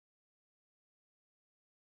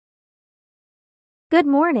Good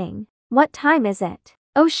morning. What time is it?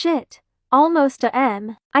 Oh shit. Almost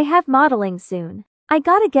a.m. I have modeling soon. I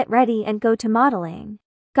gotta get ready and go to modeling.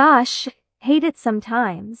 Gosh, hate it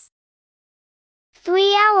sometimes.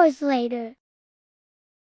 3 hours later.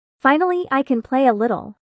 Finally, I can play a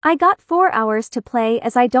little. I got 4 hours to play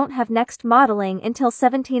as I don't have next modeling until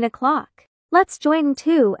 17 o'clock. Let's join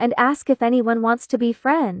too and ask if anyone wants to be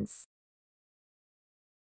friends.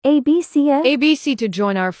 𝗶𝗶𝗃𝗃 ABC to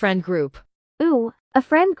join our friend group. Ooh, a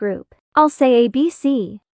friend group. I'll say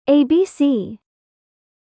ABC. ABC.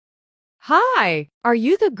 Hi, are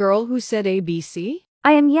you the girl who said ABC?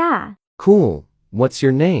 I am, yeah. Cool. What's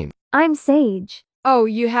your name? I'm Sage. Oh,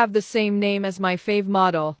 you have the same name as my fave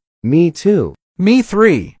model. Me too. Me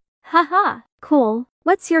 3. Haha, cool.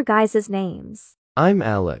 What's your guys' names? I'm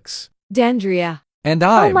Alex. Dandria. And Oh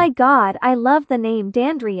I'm. my god, I love the name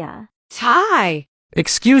Dandria. Ty.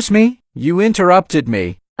 Excuse me, you interrupted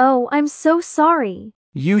me. Oh, I'm so sorry.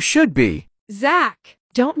 You should be. Zach.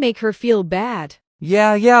 Don't make her feel bad.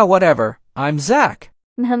 Yeah, whatever. I'm Zach.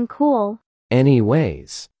 Cool.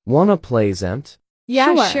 Anyways, wanna play 𝗀𝗃𝗃?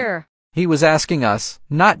 Yeah, Sure. sure. He was asking us,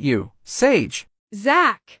 not you, Sage.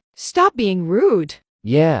 Zach, stop being rude.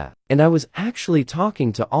 Yeah, and I was actually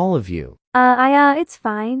talking to all of you. It's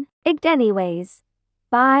fine. Anyways.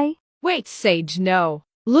 Bye. Wait, Sage, no.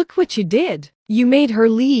 Look what you did. You made her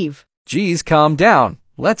leave. Geez, calm down.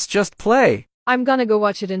 Let's just play. I'm gonna go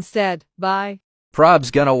watch it instead. Bye.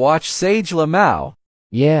 Prob's gonna watch Sage Lamau.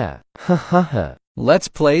 Yeah, hahaha. Let's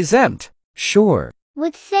play 𝗀𝗃𝗃𝗃. Sure.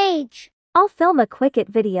 With Sage. I'll film a quick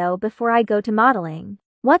video before I go to modeling.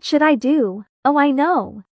 What should I do? Oh, I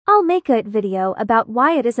know. I'll make a video about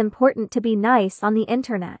why it is important to be nice on the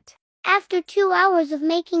internet. After 2 hours of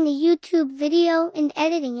making the YouTube video and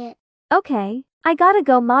editing it. Okay, I gotta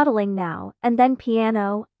go modeling now, and then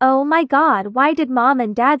piano. Oh my god, why did mom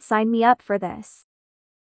and dad sign me up for this?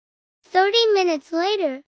 30 minutes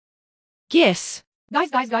later. Guys. Guys.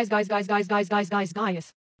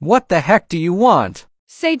 What the heck do you want?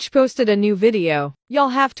 Sage posted a new video. Y'all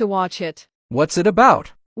have to watch it. What's it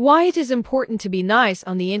about? Why it is important to be nice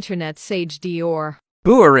on the internet, Sage Dior.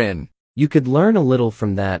 Burin. You could learn a little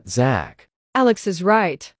from that, Zach. Alex is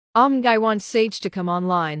right. Guy wants Sage to come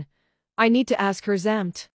online. I need to ask her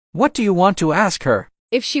𝗀𝗃𝗃𝗃. What do you want to ask her?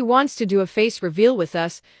 If she wants to do a face reveal with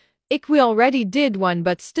us. We already did one,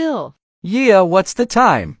 but still. Yeah, what's the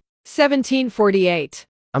time? 17:48.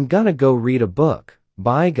 I'm gonna go read a book.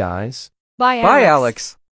 Bye, guys. Bye, Alex. Bye,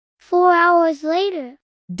 Alex. 4 hours later.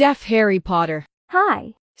 Deaf Harry Potter.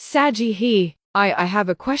 Hi. Saji I have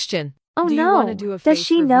a question. Oh Do you no, wanna do a does face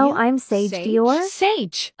she know reveal? I'm Sage Dior?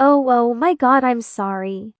 Sage. Oh my god, I'm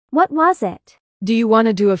sorry. What was it? Do you want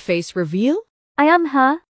to do a face reveal? I am,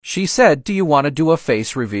 huh? She said, do you want to do a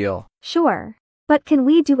face reveal? Sure. But can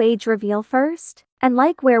we do age reveal first? And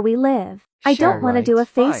like where we live. I Sure. don't want to do a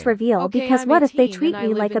face Fine. reveal Okay, because I'm what if they 18 treat and I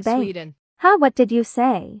me live like in a bank? Sweden. Huh, what did you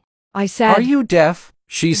say? I said. Are you deaf?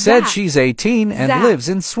 She said Zach. she's 18 and Zach. lives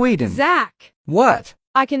in Sweden. Zach. What?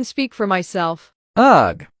 I can speak for myself.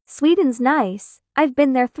 Ugh. Sweden's nice. I've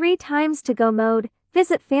been there 3 times to go mode,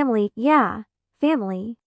 visit family, yeah,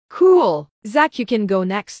 family. Cool. Zach, you can go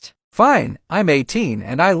next. Fine, I'm 18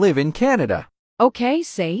 and I live in Canada. Okay,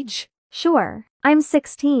 Sage. Sure. I'm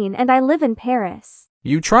 16 and I live in Paris.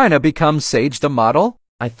 You trying to become Sage the model?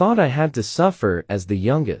 I thought I had to suffer as the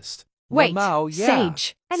youngest. Wait, Lamau, yeah.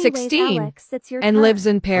 Sage. Anyways, 16. Alex, it's your And turn. lives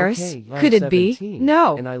in Paris? Okay, I'm Could it be? 17,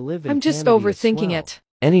 No. and I live in I'm just Canada as overthinking well. it.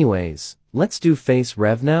 Anyways, let's do face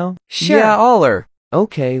rev now? Sure. Yeah, Aller.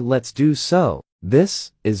 Okay, let's do so.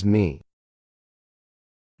 This is me.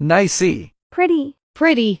 Nicey. Pretty.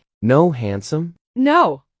 Pretty. No handsome?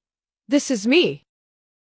 No. This is me.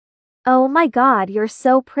 Oh my god, you're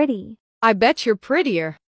so pretty. I bet you're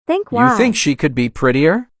prettier. Think why? You think she could be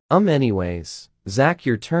prettier? Anyways, Zach,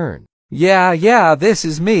 your turn. Yeah, this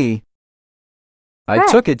is me. I Right.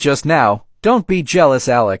 took it just now. Don't be jealous,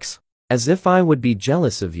 Alex. As if I would be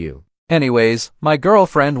jealous of you. Anyways, my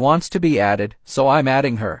girlfriend wants to be added, so I'm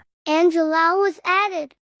adding her. Angela was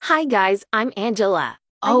added. Hi guys, I'm Angela.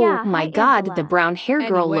 Oh, Oh yeah, my hi, god, Angela. the brown hair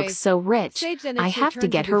girl Anyways, looks so rich. Sage, then I it's your have to turn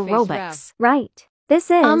get do her face Robux. Right.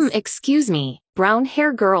 This is. Excuse me, brown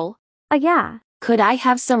hair girl. Yeah. Could I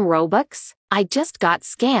have some Robux? I just got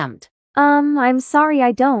scammed. I'm sorry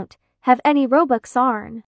I don't have any Robux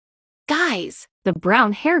on. Guys, the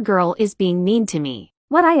brown hair girl is being mean to me.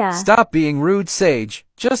 What Stop being rude, Sage.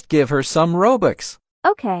 Just give her some Robux.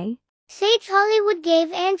 Okay. Sage Hollywood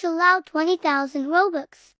gave Angela 20,000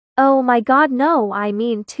 Robux. Oh my god, no, I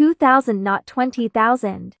mean 2,000, not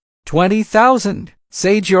 20,000. 20,000.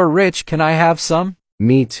 Sage, you're rich. Can I have some?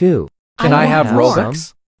 Me too. Can I have want more.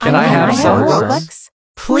 Robux? Can I have some Robux?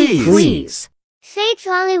 Please.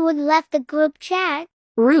 𝘃𝗴𝗃𝗀𝗲 left the group chat.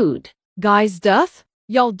 Rude. Guys, Duff,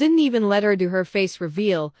 y'all didn't even let her do her face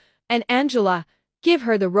reveal. And Angela, give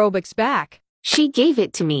her the Robux back. She gave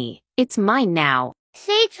it to me. It's mine now.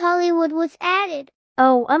 𝘃𝗴𝗃𝗲 was added.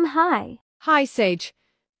 Oh, hi. Hi, Sage.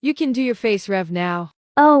 You can do your face rev now.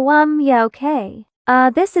 Oh, yeah, okay.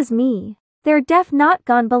 This is me. They're not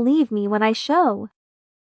gonna believe me when I show.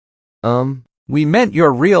 We meant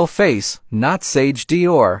your real face, not Sage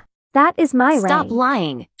Dior. That is my Stop Ray.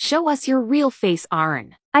 lying. Show us your real face,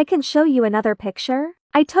 Arn. I can show you another picture.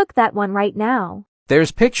 I took that one right now.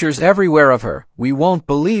 There's pictures everywhere of her. We won't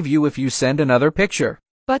believe you if you send another picture.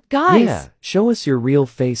 But guys, Yeah, show us your real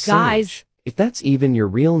face, Guys. Sage. If that's even your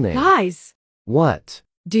real name. guys, What?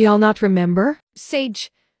 do y'all not remember? Sage,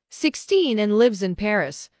 16 and lives in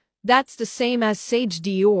Paris. That's the same as Sage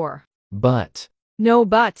Dior. But. No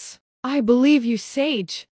buts. I believe you,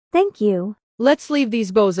 Sage. Thank you. Let's leave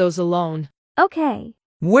these bozos alone. Okay.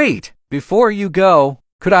 Wait, before you go,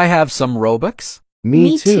 could I have some Robux?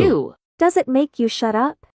 Me too. Does it make you shut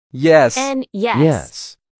up? Yes. And yes.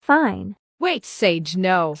 Yes. Fine. Wait, Sage,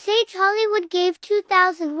 no. 𝘃𝗴𝗃𝗲𝗃 gave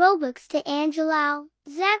 2,000 Robux to Angela,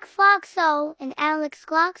 𝘃𝗴𝗃𝗲𝗀𝗃, and Alex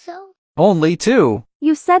𝘃𝗀𝗃𝗀. Only 2.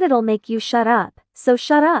 You said it'll make you shut up, so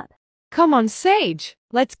shut up. Come on, Sage.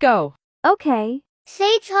 Let's go. Okay.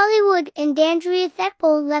 𝘃𝗴𝗃𝗃𝗃 and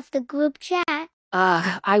𝘃𝗴𝗃𝗃𝗃 left the group chat.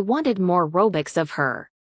 I wanted more Robux of her.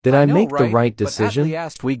 Did I know, make the right But decision? at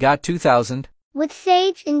last we got 2,000. With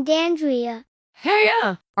Sage and 𝘃𝗴𝗃𝗃. Hey,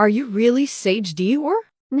 are you really Sage Dior?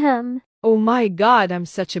 Oh my god, I'm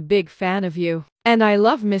such a big fan of you. And I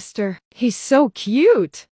love Mr. He's so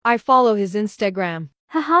cute. I follow his Instagram.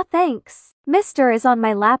 Haha, thanks. Mr. is on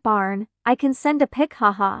my lap, Arn. I can send a pic,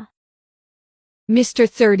 haha. Mr.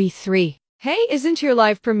 33. Hey, isn't your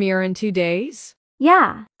live premiere in 2 days?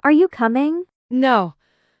 Yeah, are you coming? No.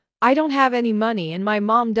 I don't have any money and my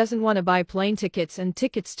mom doesn't want to buy plane tickets and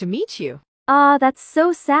tickets to meet you. That's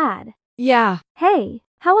so sad. Yeah. Hey,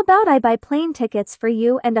 how about I buy plane tickets for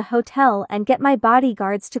you and a hotel and get my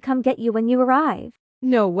bodyguards to come get you when you arrive?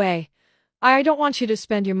 No way. I don't want you to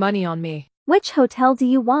spend your money on me. Which hotel do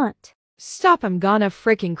you want? Stop, I'm gonna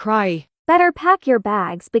freaking cry. Better pack your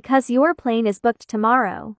bags because your plane is booked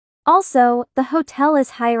tomorrow. Also, the hotel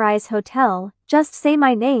is high-rise hotel. Just say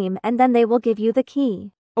my name and then they will give you the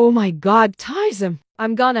key. Oh my god, 𝘃𝗴𝗃𝗃𝗃.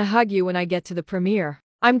 I'm gonna hug you when I get to the premiere.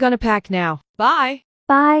 I'm gonna pack now. Bye.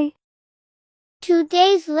 Bye. 2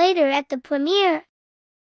 days later at the premiere.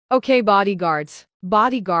 Okay, bodyguards.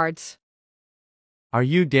 Bodyguards. Are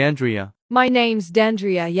you Dandria? My name's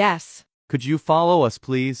Dandria, yes. Could you follow us,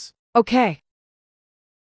 please? Okay.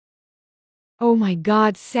 Oh my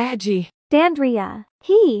god, Saji. Dandria.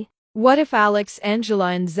 What if Alex,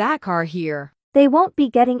 Angela, and Zach are here? They won't be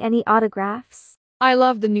getting any autographs. I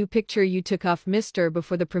love the new picture you took of Mr.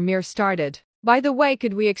 before the premiere started. By the way,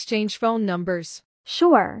 could we exchange phone numbers?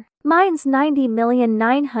 Sure. Mine's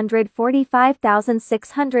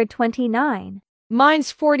 90,945,629.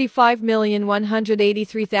 Mine's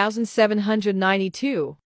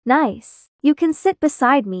 45,183,792. Nice. You can sit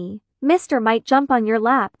beside me. Mr. might jump on your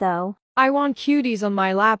lap though. I want cuties on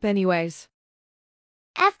my lap anyways.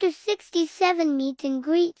 After 67 meet and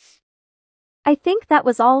greets. I think that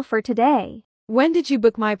was all for today. When did you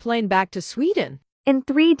book my plane back to Sweden? In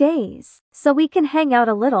 3 days. So we can hang out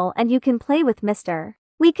a little and you can play with Mr.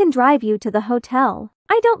 We can drive you to the hotel.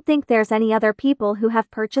 I don't think there's any other people who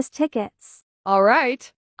have purchased tickets.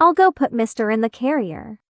 Alright. I'll go put Mr. in the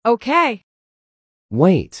carrier. Okay.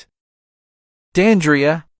 Wait.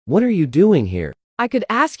 Dandria. What are you doing here? I could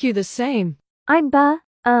ask you the same. I'm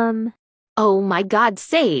Oh my god,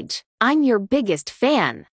 Sage. I'm your biggest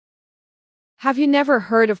fan. Have you never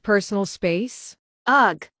heard of personal space?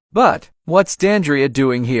 Ugh. But, what's Dandria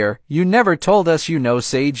doing here? You never told us you know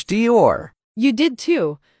Sage Dior. You did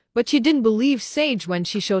too, but you didn't believe Sage when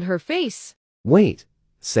she showed her face. Wait.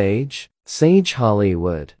 Sage? Sage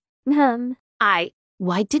Hollywood.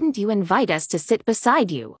 Why didn't you invite us to sit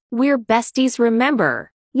beside you? We're besties,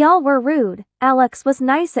 remember? Y'all were rude. Alex was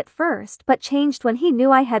nice at first but changed when he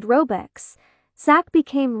knew I had Robux. Zach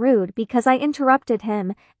became rude because I interrupted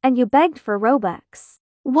him, and you begged for Robux.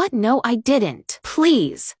 What? No, I didn't.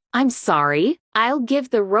 Please. I'm sorry. I'll give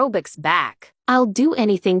the Robux back. I'll do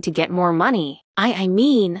anything to get more money. I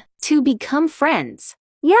mean, to become friends.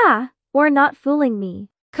 Yeah, or not fooling me.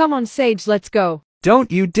 Come on, Sage, let's go.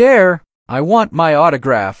 Don't you dare! I want my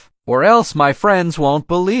autograph, or else my friends won't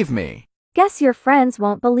believe me. Guess your friends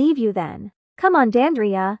won't believe you then. Come on,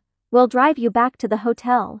 Dandria. We'll drive you back to the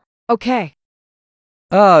hotel. Okay.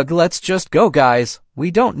 Ugh, let's just go, guys. We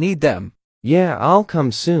don't need them. Yeah, I'll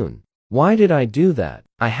come soon. Why did I do that?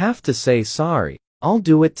 I have to say sorry. I'll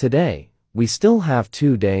do it today. We still have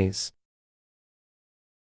 2 days.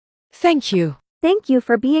 Thank you. Thank you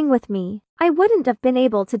for being with me. I wouldn't have been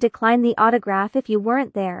able to decline the autograph if you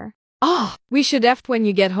weren't there. Oh, we should F when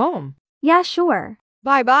you get home. Yeah, sure.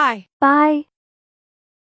 Bye-bye. Bye.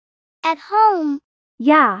 At home.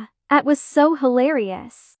 Yeah, that was so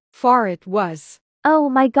hilarious. Far it was. Oh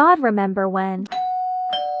my god, remember when?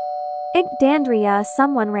 𝘃𝗶𝗱𝗲𝗀𝗃,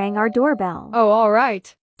 someone rang our doorbell. Oh,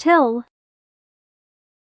 alright. Till.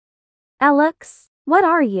 Alex, what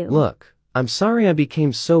are you? Look, I'm sorry I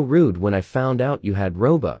became so rude when I found out you had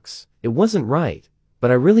Robux. It wasn't right,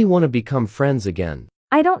 but I really want to become friends again.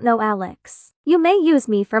 I don't know, Alex. You may use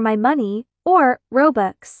me for my money, or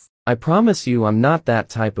Robux. I promise you I'm not that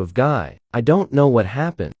type of guy. I don't know what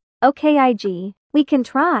happened. Okay, IG, we can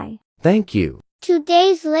try. Thank you. 2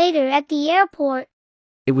 days later at the airport.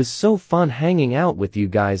 It was so fun hanging out with you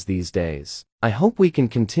guys these days. I hope we can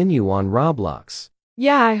continue on Roblox.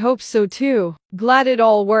 Yeah, I hope so too. Glad it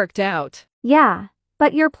all worked out. Yeah,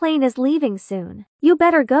 but your plane is leaving soon. You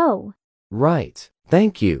better go. Right.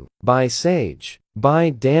 Thank you. Bye Sage.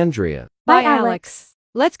 Bye Dandria. Bye, Alex.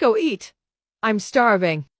 Let's go eat. I'm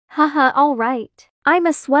starving. Haha, alright. I'm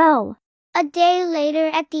a swell. A day later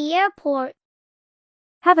at the airport.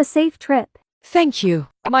 Have a safe trip. Thank you.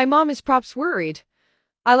 My mom is props worried.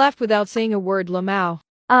 I left without saying a word, Lamau.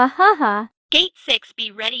 Haha. Gate 6,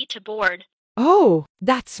 be ready to board. Oh,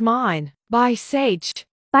 that's mine. Bye, Sage.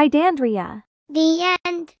 Bye, Dandria. The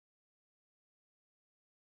end.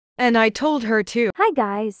 And I told her too. Hi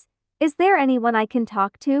guys. Is there anyone I can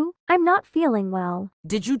talk to? I'm not feeling well.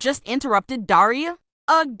 Did you just interrupted Daria?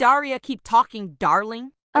 Daria, keep talking,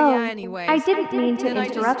 darling. Oh, yeah, anyways. I didn't mean to Then I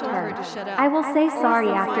just interrupt told her. her to shut up. I will say sorry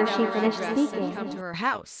after she Sorry, finished dress and speaking. come to her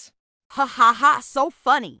house. Ha ha ha, so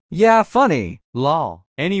funny. Yeah, funny. Lol.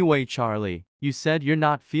 Anyway, Charlie, you said you're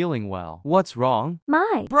not feeling well. What's wrong?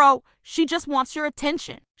 My. Bro, she just wants your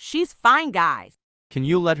attention. She's fine, guys. Can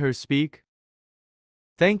you let her speak?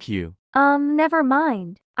 Thank you. Never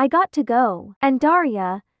mind. I got to go. And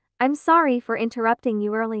Daria, I'm sorry for interrupting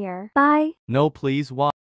you earlier. Bye. No, please,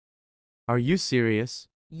 why? Are you serious?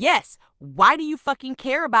 Yes, why do you fucking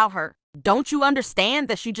care about her? Don't you understand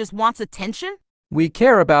that she just wants attention? We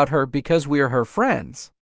care about her because we're her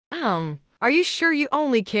friends. Are you sure you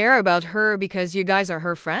only care about her because you guys are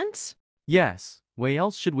her friends? Yes. Why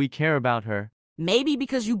else should we care about her? Maybe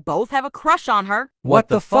because you both have a crush on her. What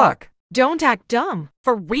the fuck? Don't act dumb.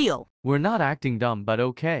 For real. We're not acting dumb, but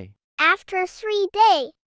okay. After 3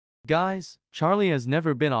 days. Guys, Charlie has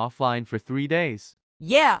never been offline for 3 days.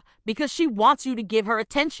 Yeah, because she wants you to give her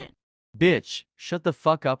attention. Bitch, shut the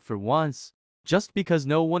fuck up for once. Just because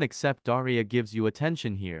no one except Daria gives you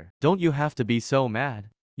attention here, don't you have to be so mad?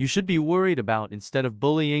 You should be worried about instead of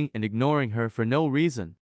bullying and ignoring her for no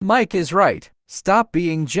reason. Mike is right. Stop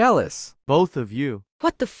being jealous. Both of you.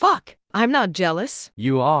 What the fuck? I'm not jealous.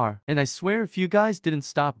 You are. And I swear if you guys didn't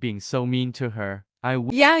stop being so mean to her, I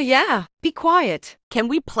would. Yeah. Be quiet. Can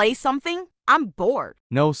we play something? I'm bored.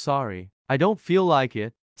 No, sorry. I don't feel like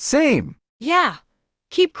it. Same. Yeah.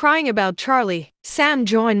 Keep crying about Charlie. Sam,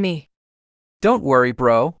 join me. Don't worry,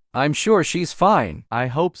 bro. I'm sure she's fine. I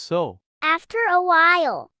hope so. After a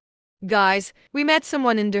while. Guys, we met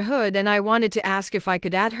someone in the hood and I wanted to ask if I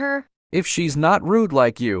could add her. If she's not rude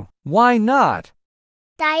like you, why not?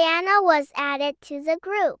 Diana was added to the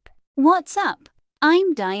group. What's up?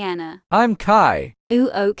 I'm Diana. I'm Kai.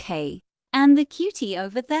 Ooh, okay. And the cutie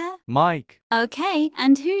over there? Mike. Okay,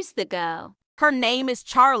 and who's the girl? Her name is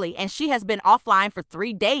Charlie and she has been offline for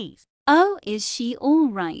 3 days. Oh, is she all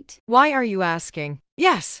right? Why are you asking?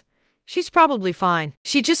 Yes. She's probably fine.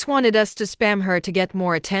 She just wanted us to spam her to get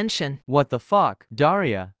more attention. What the fuck?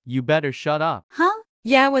 Daria, you better shut up. Huh?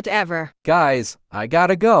 Yeah, whatever. Guys, I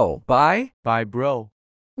gotta go. Bye. Bye, bro.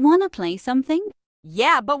 Wanna play something?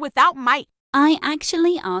 Yeah, but without Mike. I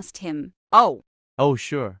actually asked him. Oh. Oh,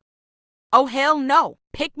 sure. Oh, hell no.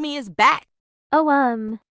 Pick Me is back.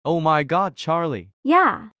 Oh, Oh my god, Charlie.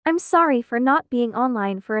 yeah. I'm sorry for not being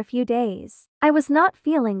online for a few days. I was not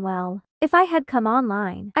feeling well. If I had come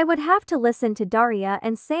online, I would have to listen to Daria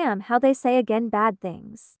and Sam how they say again bad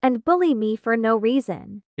things and bully me for no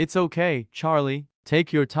reason. It's okay, Charlie.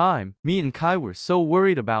 Take your time. Me and Kai were so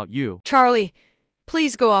worried about you. Charlie,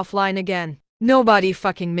 please go offline again. Nobody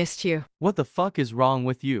fucking missed you. What the fuck is wrong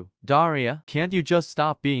with you? Daria, can't you just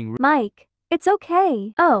stop being Mike, it's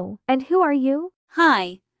okay. Oh, and who are you?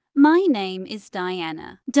 Hi, my name is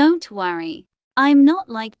Diana. Don't worry. I'm not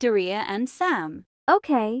like Daria and Sam.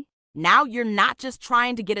 Okay. Now you're not just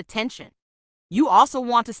trying to get attention. You also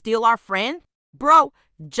want to steal our friend? Bro,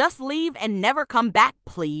 Just leave and never come back,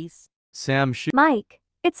 please. Sam Mike,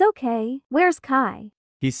 it's okay. Where's Kai?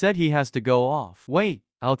 He said he has to go off. Wait,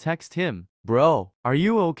 I'll text him. Bro, are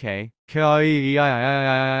you okay?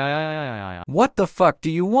 What the fuck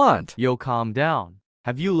do you want? Yo, calm down.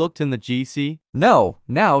 Have you looked in the GC? No,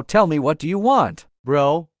 now tell me what do you want?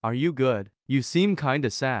 Bro, are you good? You seem kinda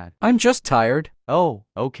sad. I'm just tired. Oh,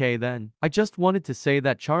 okay then. I just wanted to say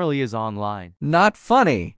that Charlie is online. Not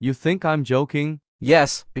funny. You think I'm joking?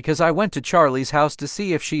 Yes, because I went to Charlie's house to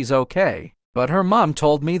see if she's okay. But her mom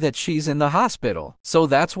told me that she's in the hospital, so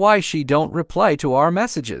that's why she don't reply to our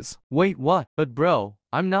messages. Wait, what? But bro,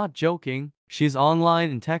 I'm not joking. She's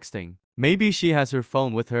online and texting. Maybe she has her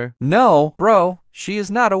phone with her. No, bro, she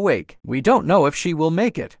is not awake. We don't know if she will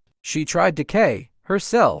make it. She tried to 𝗃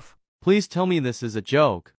herself. Please tell me this is a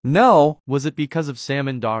joke. No. Was it because of Sam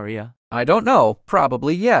and Daria? I don't know.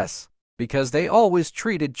 Probably yes. Because they always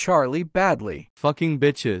treated Charlie badly. Fucking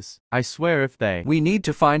bitches. I swear if they... We need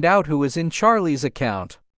to find out who is in Charlie's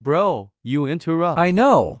account. Bro, you interrupt. I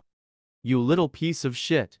know. You little piece of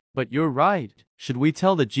shit. But you're right. Should we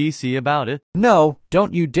tell the GC about it? No,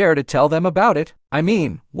 don't you dare to tell them about it. I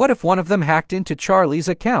mean, what if one of them hacked into Charlie's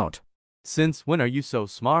account? Since when are you so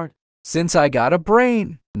smart? Since I got a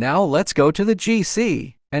brain. Now let's go to the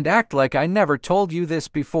GC and act like I never told you this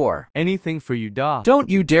before. Anything for you, Doc. Don't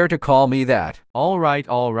you dare to call me that. All right,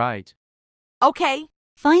 all right. Okay.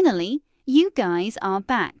 Finally, you guys are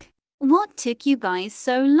back. What took you guys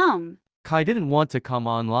so long? Kai didn't want to come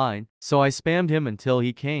online, so I spammed him until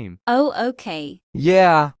he came. Oh, okay.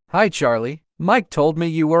 Yeah. Hi, Charlie. Mike told me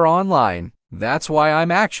you were online. That's why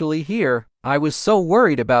I'm actually here. I was so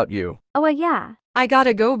worried about you. Oh, yeah. I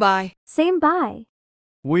gotta go, bye. Same bye.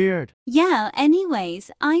 Weird. Yeah,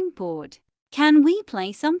 anyways, I'm bored. Can we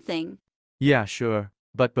play something? Yeah, sure.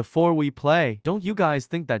 But before we play, don't you guys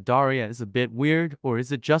think that Daria is a bit weird, or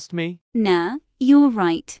is it just me? Nah, you're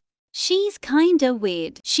right. She's kinda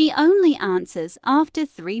weird. She only answers after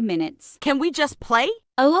 3 minutes. Can we just play?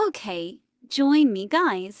 Oh, okay. Join me,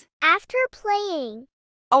 guys. After playing.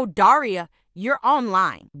 Oh, Daria, you're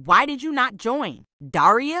online. Why did you not join?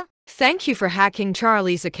 Daria? Thank you for hacking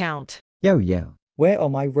Charlie's account. Yo, where are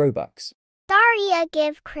my Robux? Daria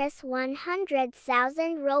give Chris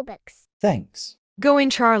 100,000 Robux. Thanks. Go in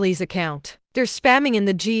Charlie's account. They're spamming in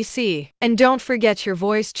the GC. And don't forget your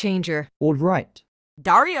voice changer. All right.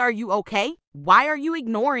 Daria, are you okay? Why are you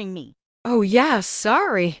ignoring me? Oh yeah,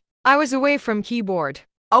 sorry. I was away from keyboard.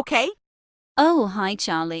 Okay. Oh, hi,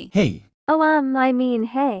 Charlie. Hey. Oh, I mean,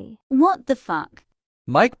 hey. What the fuck?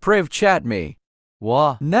 Mike 𝗃𝗃𝗃𝗀.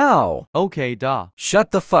 What? Now. Okay, da.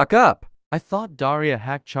 Shut the fuck up. I thought Daria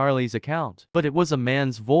hacked Charlie's account, but it was a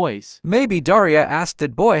man's voice. Maybe Daria asked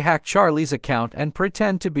that boy hack Charlie's account and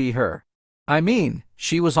pretend to be her. I mean,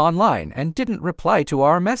 she was online and didn't reply to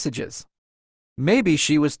our messages. Maybe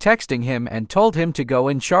she was texting him and told him to go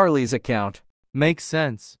in Charlie's account. Makes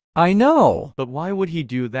sense. I know. But why would he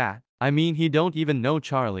do that? I mean, he don't even know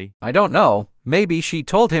Charlie. I don't know. Maybe she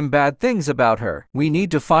told him bad things about her. We need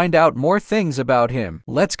to find out more things about him.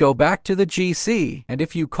 Let's go back to the GC. And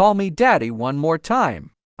if you call me daddy one more time,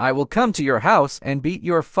 I will come to your house and beat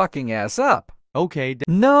your fucking ass up. Okay,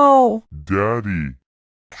 No. Daddy.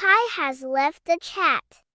 Kai has left the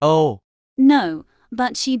chat. Oh. No,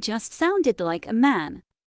 but she just sounded like a man.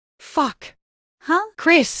 Fuck. Huh?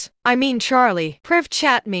 I mean Charlie.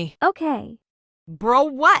 𝗃𝗃𝗃𝗃𝗃. Okay. Bro,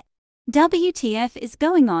 what? WTF is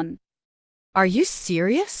going on? Are you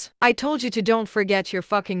serious? I told you to don't forget your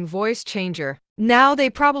fucking voice changer. Now they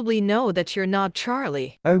probably know that you're not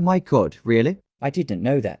Charlie. Oh my god, really? I didn't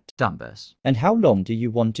know that. Dumbass. And how long do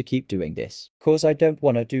you want to keep doing this? Cause I don't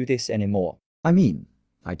want to do this anymore. I mean,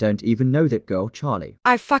 I don't even know that girl Charlie.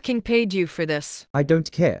 I fucking paid you for this. I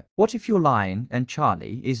don't care. What if you're lying and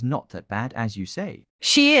Charlie is not that bad as you say?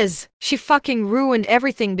 She is. She fucking ruined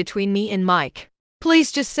everything between me and Mike.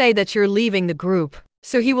 Please just say that you're leaving the group,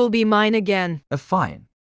 so he will be mine again. Fine.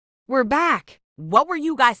 We're back. What were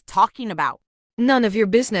you guys talking about? None of your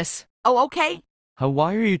business. Oh, okay.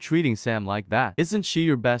 Why are you treating Sam like that? Isn't she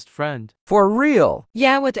your best friend? For real.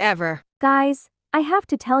 Yeah, whatever. Guys, I have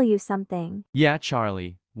to tell you something. Yeah,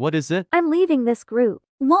 Charlie. What is it? I'm leaving this group.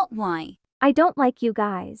 What, why? I don't like you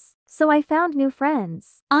guys, so I found new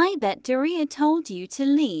friends. I bet Daria told you to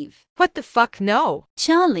leave. What the fuck, no.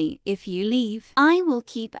 Charlie, if you leave, I will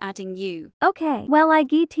keep adding you. Okay, well I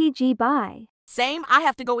GTG bye. Same, I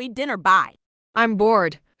have to go eat dinner, bye. I'm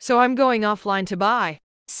bored, so I'm going offline to buy.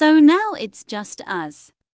 So now it's just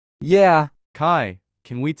us. Yeah. Kai,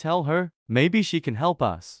 can we tell her? Maybe she can help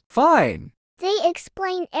us. Fine. They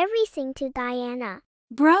explain everything to Diana.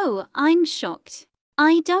 Bro, I'm shocked.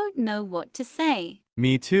 I don't know what to say.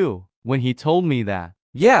 Me too, when he told me that.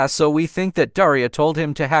 Yeah, so we think that Daria told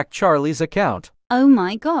him to hack Charlie's account. Oh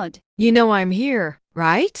my god. You know I'm here,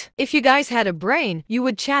 right? If you guys had a brain, you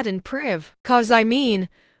would chat in priv. 'Cause I mean,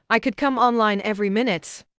 I could come online every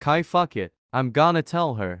minute. Kai, fuck it. I'm gonna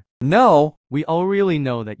tell her. No. We all really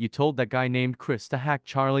know that you told that guy named Chris to hack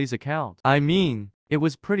Charlie's account. I mean, it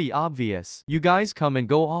was pretty obvious. You guys come and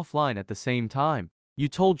go offline at the same time. You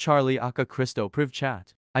told Charlie aka Christo priv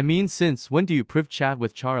chat. I mean, since when do you priv chat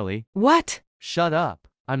with Charlie? What? Shut up.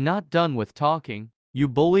 I'm not done with talking. You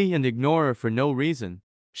bully and ignore her for no reason.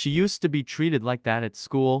 She used to be treated like that at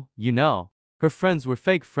school, you know. Her friends were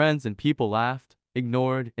fake friends and people laughed,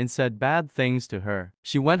 ignored, and said bad things to her.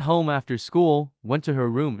 She went home after school, went to her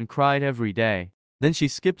room and cried every day. Then she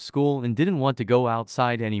skipped school and didn't want to go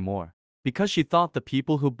outside anymore, because she thought the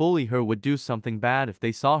people who bully her would do something bad if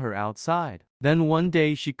they saw her outside. Then one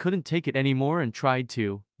day she couldn't take it anymore and tried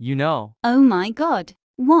to, you know. Oh my god.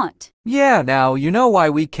 What? Yeah, now you know why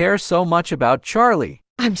we care so much about Charlie.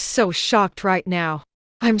 I'm so shocked right now.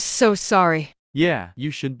 I'm so sorry. Yeah,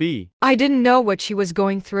 you should be. I didn't know what she was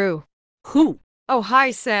going through. Who? Oh,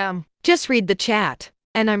 hi, Sam. Just read the chat.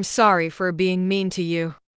 And I'm sorry for being mean to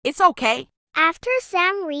you. It's okay. After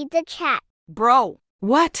Sam read the chat. Bro.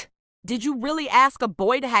 What? Did you really ask a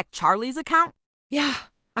boy to hack Charlie's account? Yeah,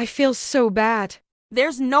 I feel so bad.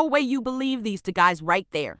 There's no way you believe these two guys right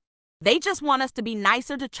there. They just want us to be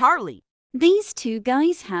nicer to Charlie. These two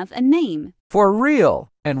guys have a name. For real.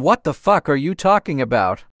 And what the fuck are you talking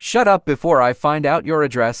about? Shut up before I find out your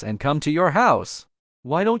address and come to your house.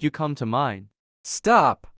 Why don't you come to mine?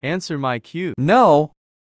 Stop. Answer my cue. No.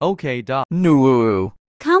 Okay, duh. No.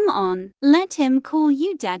 Come on, let him call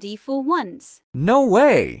you daddy for once. No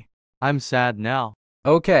way. I'm sad now.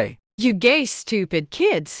 Okay. You gay stupid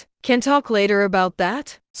kids. Can talk later about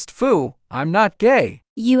that? Stfu, I'm not gay.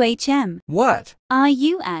 UHM. What?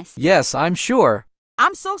 RUS. Yes, I'm sure.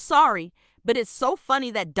 I'm so sorry, but it's so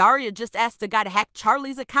funny that Daria just asked the guy to hack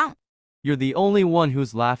Charlie's account. You're the only one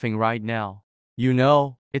who's laughing right now. You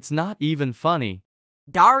know, it's not even funny.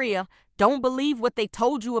 Daria, don't believe what they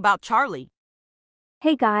told you about Charlie.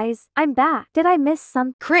 Hey guys, I'm back. Did I miss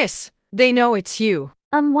some? Chris, they know it's you.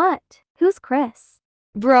 What? Who's Chris?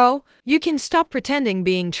 Bro, you can stop pretending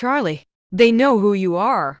being Charlie. They know who you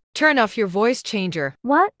are. Turn off your voice changer.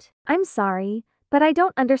 What? I'm sorry, but I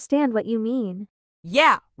don't understand what you mean.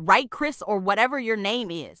 Yeah, right, Chris, or whatever your name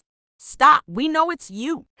is. Stop, we know it's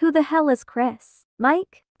you. Who the hell is Chris?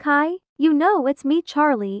 Mike? Kai? You know it's me,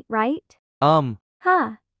 Charlie, right?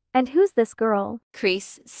 Huh. And who's this girl?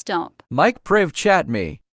 Chris, stop. Mike priv chat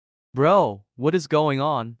me. Bro, what is going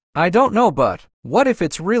on? I don't know, but what if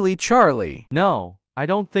it's really Charlie? No, I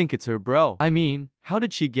don't think it's her, bro. I mean, how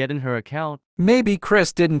did she get in her account? Maybe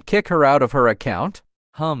Chris didn't kick her out of her account?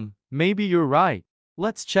 Maybe you're right.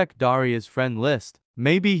 Let's check Daria's friend list.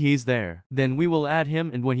 Maybe he's there. Then we will add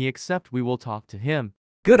him, and when he accepts, we will talk to him.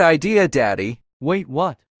 Good idea, Daddy. Wait,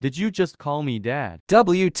 what? Did you just call me Dad?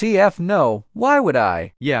 WTF, no. Why would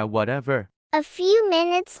I? Yeah, whatever. A few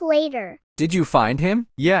minutes later. Did you find him?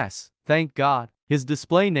 Yes, thank God. His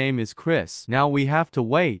display name is Chris. Now we have to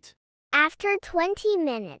wait. After 20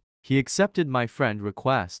 minutes. He accepted my friend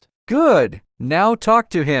request. Good. Now talk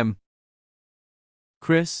to him.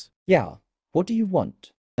 Chris? Yeah, what do you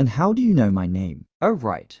want? And how do you know my name? Oh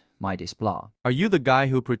right, my 𝗃𝗶𝗱𝗲. Are you the guy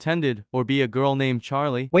who pretended or be a girl named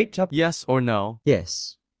Charlie? Wait up. Yes or no?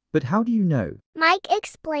 Yes. But how do you know? Mike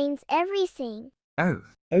explains everything. Oh,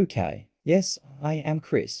 okay. Yes, I am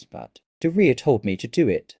Chris, but 𝗃𝗶𝗱𝗲 told me to do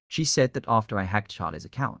it. She said that after I hacked Charlie's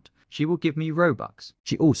account, she will give me Robux.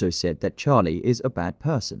 She also said that Charlie is a bad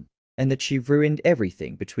person, and that she ruined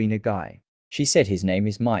everything between a guy. She said his name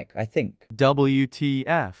is Mike, I think.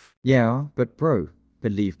 WTF. Yeah, but bro,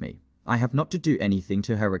 believe me, I have not to do anything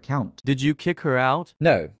to her account. Did you kick her out?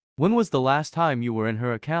 No. When was the last time you were in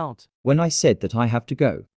her account? When I said that I have to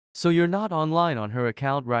go. So you're not online on her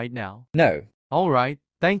account right now? No. Alright,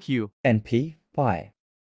 thank you. NP, bye.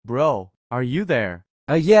 Bro, are you there?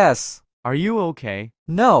 Yes. Are you okay?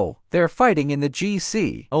 No, they're fighting in the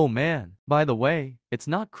GC. Oh man, by the way, it's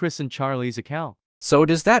not Chris and Charlie's account. So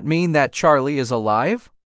does that mean that Charlie is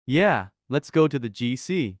alive? Yeah, let's go to the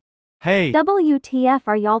GC. Hey! WTF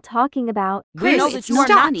are y'all talking about? We know that you are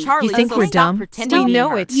not Charlie. You think so we're stop dumb? pretending We to know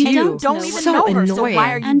her. it's you. Don't even So know her, so annoying.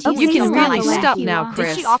 why are you And being You can so really like stop that? now,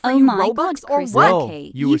 Chris. Did she offer Oh you my Robux god, or Chris, what?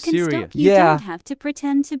 okay. You were can serious. Stop. You Yeah. don't have to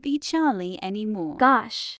pretend to be Charlie anymore.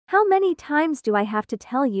 Gosh, how many times do I have to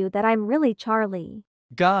tell you that I'm really Charlie?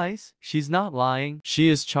 Guys, she's not lying. She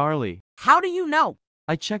is Charlie. How do you know?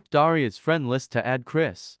 I checked Daria's friend list to add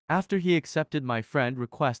Chris. After he accepted my friend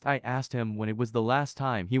request, I asked him when it was the last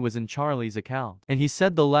time he was in Charlie's account. And he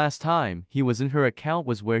said the last time he was in her account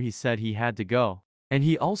was where he said he had to go. And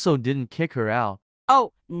he also didn't kick her out.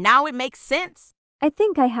 Oh, now it makes sense. I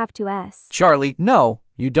think I have to ask. Charlie, no,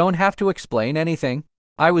 you don't have to explain anything.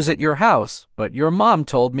 I was at your house, but your mom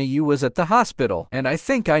told me you was at the hospital, and I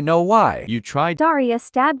think I know why. You tried. Daria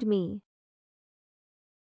stabbed me.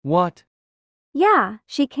 What? Yeah,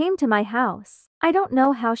 she came to my house. I don't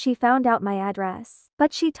know how she found out my address,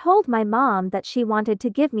 but she told my mom that she wanted to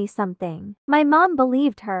give me something. My mom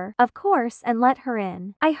believed her, of course, and let her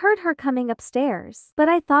in. I heard her coming upstairs, but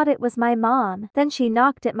I thought it was my mom. Then she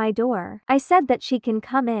knocked at my door. I said that she can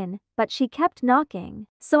come in, but she kept knocking.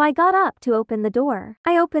 So I got up to open the door.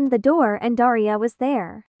 I opened the door and Daria was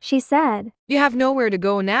there. She said, "You have nowhere to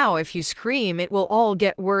go now. If you scream, it will all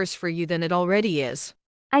get worse for you than it already is."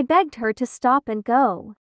 I begged her to stop and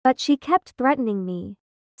go, but she kept threatening me.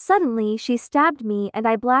 Suddenly she stabbed me and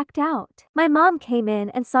I blacked out. My mom came in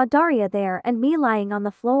and saw Daria there and me lying on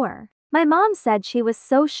the floor. My mom said she was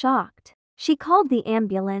so shocked. She called the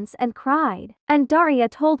ambulance and cried, and Daria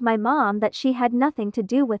told my mom that she had nothing to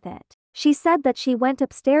do with it. She said that she went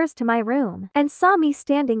upstairs to my room and saw me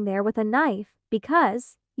standing there with a knife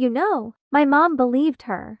because, you know, my mom believed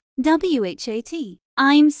her. 𝗃𝗶𝗱𝗲𝗃.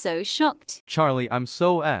 I'm so shocked. Charlie, I'm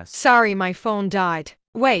so Sorry, my phone died.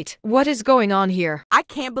 Wait, what is going on here? I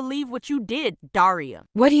can't believe what you did, Daria.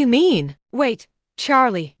 What do you mean? Wait,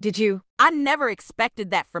 Charlie, did you? I never expected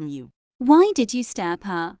that from you. Why did you stab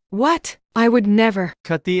her? What? I would never.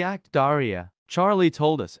 Cut the act, Daria. Charlie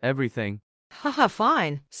told us everything. Haha,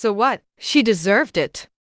 fine. So what? She deserved it.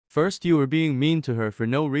 First you were being mean to her for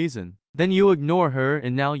no reason. Then you ignore her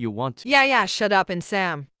and now you want to. Yeah, shut up and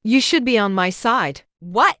Sam. You should be on my side.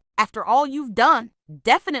 What? After all you've done?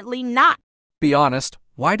 Definitely not. Be honest,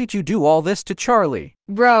 why did you do all this to Charlie?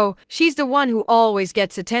 Bro, she's the one who always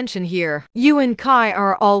gets attention here. You and Kai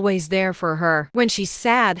are always there for her when she's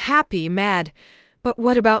sad, happy, mad. But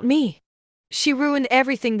what about me? She ruined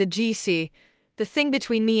everything, the 𝗃𝗃𝗃𝗃, the thing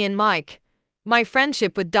between me and Mike, my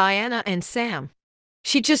friendship with Diana and Sam.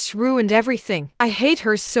 She just ruined everything. I hate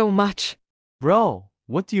her so much. Bro,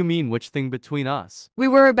 what do you mean which thing between us? We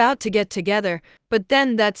were about to get together, but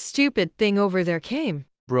then that stupid thing over there came.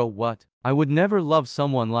 Bro, what? I would never love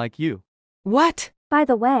someone like you. What? By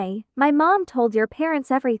the way, my mom told your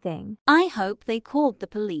parents everything. I hope they called the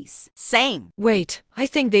police. Same. Wait, I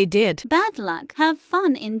think they did. Bad luck. Have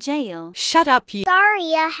fun in jail. Shut up, you.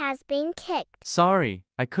 Daria has been kicked. Sorry,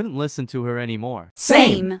 I couldn't listen to her anymore.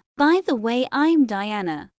 Same. By the way, I'm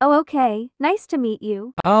Diana. Oh, okay. Nice to meet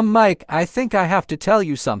you. Mike, I think I have to tell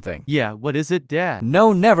you something. Yeah, what is it, Dad?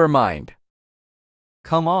 No, never mind.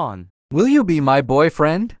 Come on. Will you be my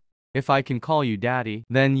boyfriend? If I can call you daddy,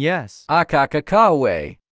 then yes.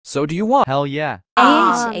 𝗃𝗃𝗃𝗃𝗃. So do you want? Hell yeah.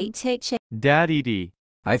 𝗃𝗃𝗃𝗃𝗃. Daddy D.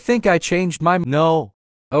 I think I changed my... No.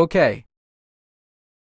 Okay,